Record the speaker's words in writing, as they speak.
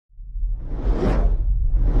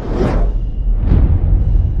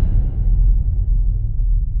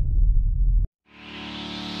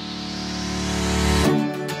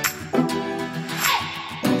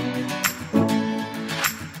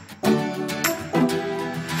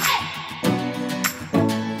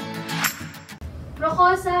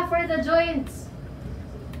Procosa for the joints.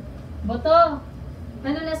 Buto.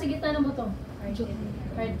 Ano nasa gitna ng buto?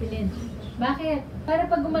 Cartilage. Bakit? Para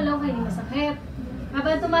pag gumalaw kayo, hindi masakit.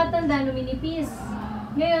 Habang tumatanda, numinipis.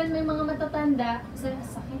 Ngayon, may mga matatanda,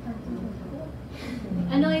 sakit ang tulog.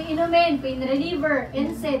 Ano yung inumin? Pain reliever,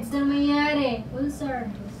 NSAIDs, na mangyayari? Ulcer,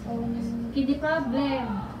 kidney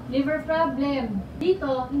problem, liver problem.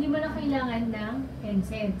 Dito, hindi mo na kailangan ng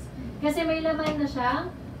NSAIDs. Kasi may laman na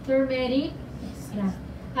siyang turmeric extract.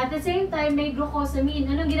 At the same time, may glucosamine.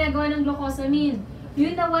 Anong ginagawa ng glucosamine?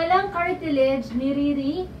 Yun na walang cartilage,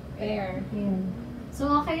 nire-repair. So,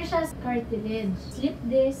 okay siya sa cartilage. Slip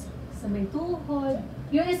disc, sa may tuhod.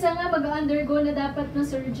 Yung isa nga mag-undergo na dapat ng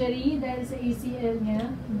surgery dahil sa ACL niya.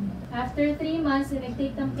 After 3 months,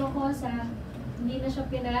 nag-take ng Procosa, hindi na siya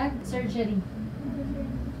pinag-surgery.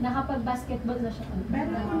 Nakapag-basketball na siya.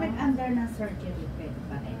 Pero kung nag-under ng surgery, pwede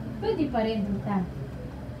pa rin? Pwede pa rin, tita.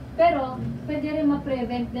 Pero, pwede rin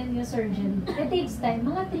ma-prevent din yung surgery. It takes time,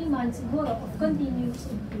 mga 3 months siguro of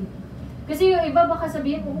continuous improvement. Kasi yung iba baka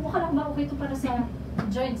sabihin, okay lang ba okay ito para sa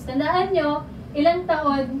joints? Tandaan nyo, ilang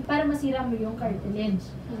taon para masira mo yung cartilage.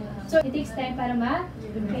 So, it takes time para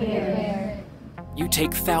ma-repair. You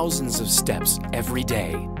take thousands of steps every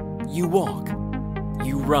day. You walk,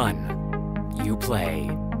 you run, you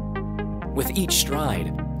play. With each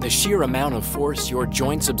stride, the sheer amount of force your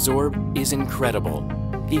joints absorb is incredible,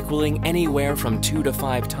 equaling anywhere from 2 to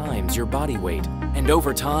 5 times your body weight. And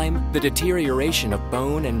over time, the deterioration of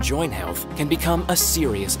bone and joint health can become a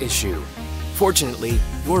serious issue. Fortunately,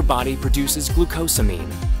 your body produces glucosamine,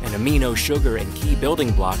 an amino sugar and key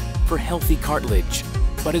building block for healthy cartilage.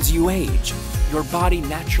 But as you age, your body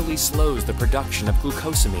naturally slows the production of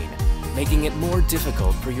glucosamine, making it more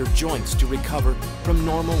difficult for your joints to recover from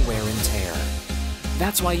normal wear and tear.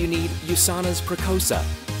 That's why you need USANA's Procosa,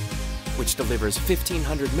 which delivers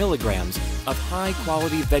 1,500 milligrams of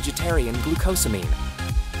high-quality vegetarian glucosamine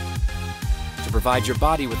to provide your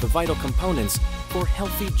body with the vital components for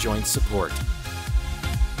healthy joint support.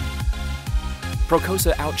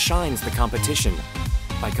 Procosa outshines the competition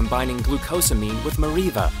by combining glucosamine with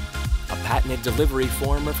Meriva, a patented delivery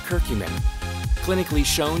form of curcumin, clinically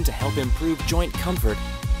shown to help improve joint comfort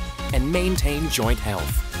and maintain joint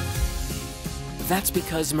health. That's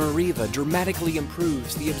because Meriva dramatically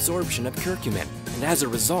improves the absorption of curcumin, and as a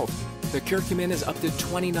result, the curcumin is up to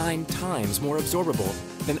 29 times more absorbable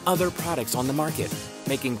than other products on the market,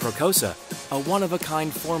 making Procosa a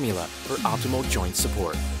one-of-a-kind formula for optimal joint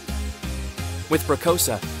support. With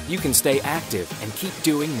Procosa, you can stay active and keep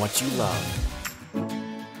doing what you love.